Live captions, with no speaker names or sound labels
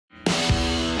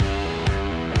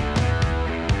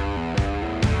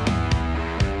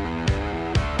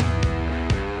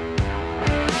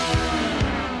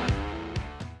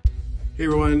Hey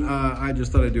everyone, I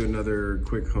just thought I'd do another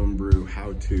quick homebrew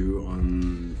how-to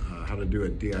on how to do a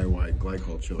DIY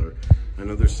Glycol Chiller. I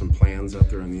know there's some plans out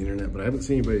there on the internet, but I haven't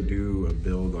seen anybody do a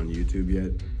build on YouTube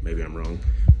yet. Maybe I'm wrong.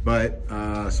 But,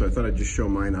 so I thought I'd just show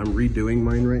mine. I'm redoing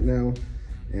mine right now.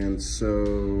 And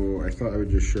so I thought I would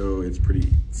just show it's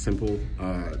pretty simple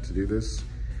to do this.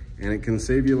 And it can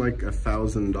save you like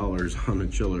 $1,000 on a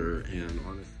chiller and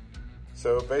honestly.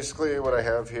 So basically what I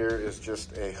have here is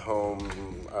just a home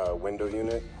window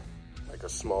unit, like a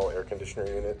small air conditioner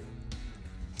unit.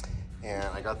 And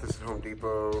I got this at Home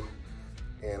Depot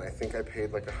and I think I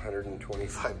paid like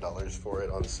 $125 for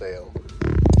it on sale.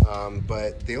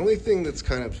 But the only thing that's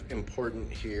kind of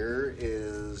important here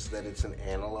is that it's an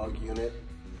analog unit.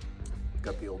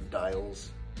 Got the old dials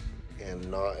and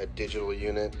not a digital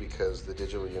unit because the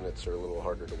digital units are a little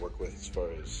harder to work with as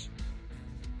far as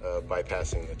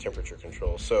bypassing the temperature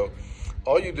control. So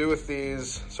all you do with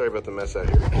these, sorry about the mess out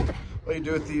here. All you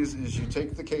do with these is you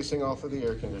take the casing off of the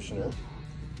air conditioner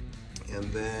and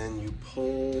then you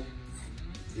pull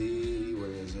the,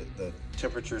 where is it? The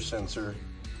temperature sensor.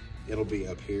 It'll be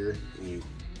up here and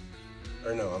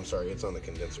or no, I'm sorry, it's on the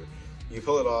condenser. You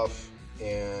pull it off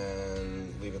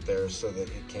and leave it there so that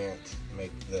it can't make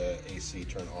the AC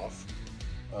turn off.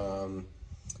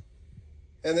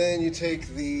 And then you take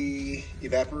the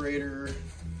evaporator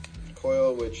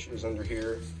coil, which is under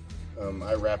here.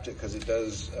 I wrapped it because it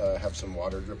does have some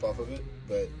water drip off of it,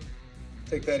 but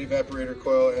take that evaporator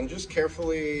coil and just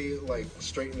carefully like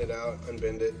straighten it out,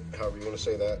 unbend it, however you want to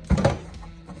say that.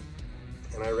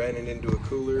 And I ran it into a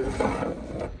cooler.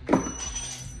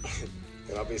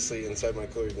 And obviously inside my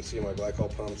cooler you can see my glycol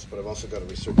pumps, but I've also got a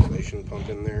recirculation pump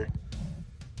in there.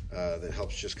 That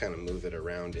helps just kind of move it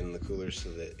around in the cooler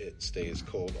so that it stays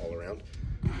cold all around.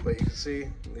 But you can see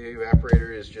the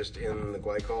evaporator is just in the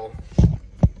glycol.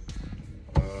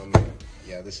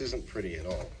 Yeah, this isn't pretty at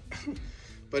all,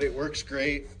 but it works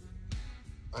great.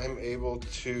 I'm able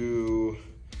to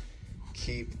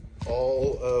keep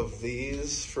all of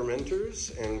these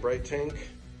fermenters and bright tank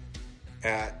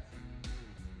at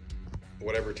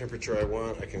whatever temperature I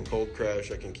want. I can cold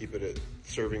crash, I can keep it at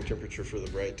serving temperature for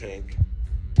the bright tank.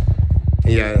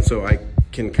 Yeah, so I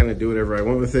can kind of do whatever I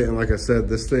want with it. And like I said,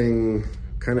 this thing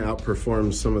kind of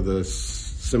outperforms some of the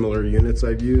similar units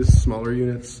I've used, smaller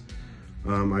units.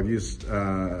 I've used,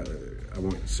 I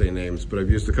won't say names, but I've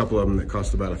used a couple of them that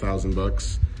cost about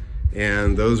 $1,000.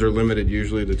 And those are limited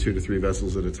usually to 2 to 3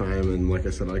 vessels at a time. And like I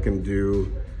said, I've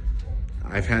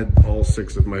had all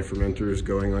 6 of my fermenters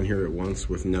going on here at once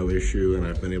with no issue. And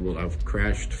I've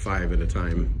crashed 5 at a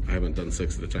time. I haven't done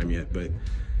 6 at a time yet, but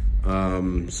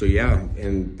so yeah,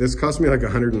 and this cost me like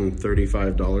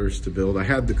 $135 to build. I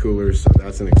had the cooler, so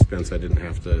that's an expense I didn't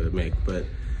have to make, but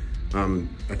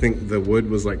I think the wood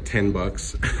was like 10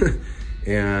 bucks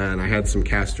and I had some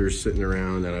casters sitting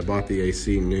around and I bought the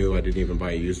AC new. I didn't even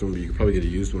buy a used one, but you could probably get a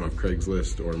used one off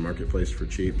Craigslist or Marketplace for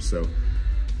cheap. So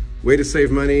way to save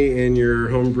money in your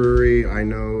home brewery. I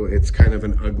know it's kind of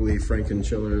an ugly Franken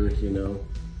chiller, you know.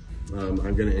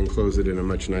 I'm gonna enclose it in a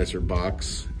much nicer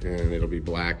box and it'll be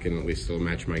black and at least it'll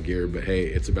match my gear, but hey,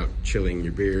 it's about chilling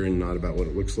your beer and not about what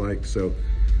it looks like, so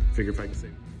figure if I can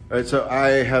save. All right, so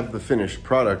I have the finished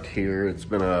product here. It's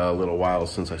been a little while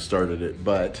since I started it,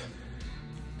 but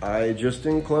I just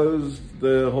enclosed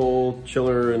the whole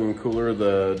chiller and cooler.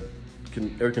 The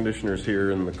air conditioner's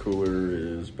here and the cooler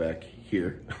is back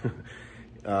here.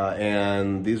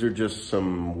 And these are just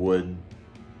some wood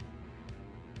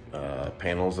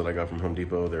panels that I got from Home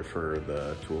Depot. They're for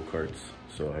the tool carts,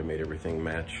 so I made everything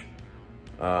match.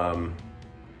 But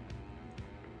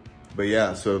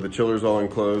yeah, so the chiller's all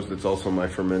enclosed. It's also my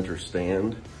fermenter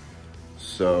stand,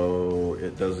 so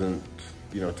it doesn't,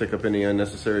 you know, take up any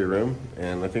unnecessary room,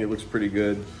 and I think it looks pretty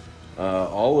good.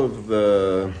 All of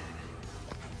the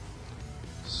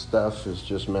stuff is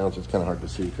just mounted. It's kind of hard to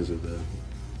see because of the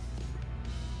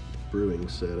brewing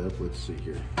setup. Let's see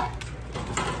here.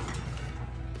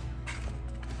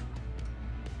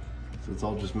 So it's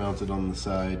all just mounted on the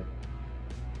side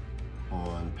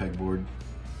on pegboard.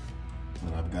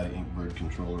 And I've got an Inkbird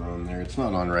controller on there. It's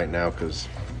not on right now because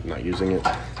I'm not using it.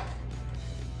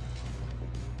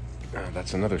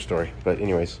 That's another story. But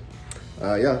anyways,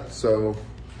 yeah, so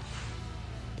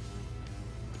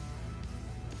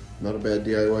not a bad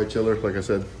DIY chiller. Like I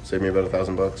said, saved me about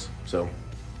 $1,000 bucks. So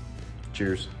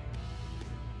cheers.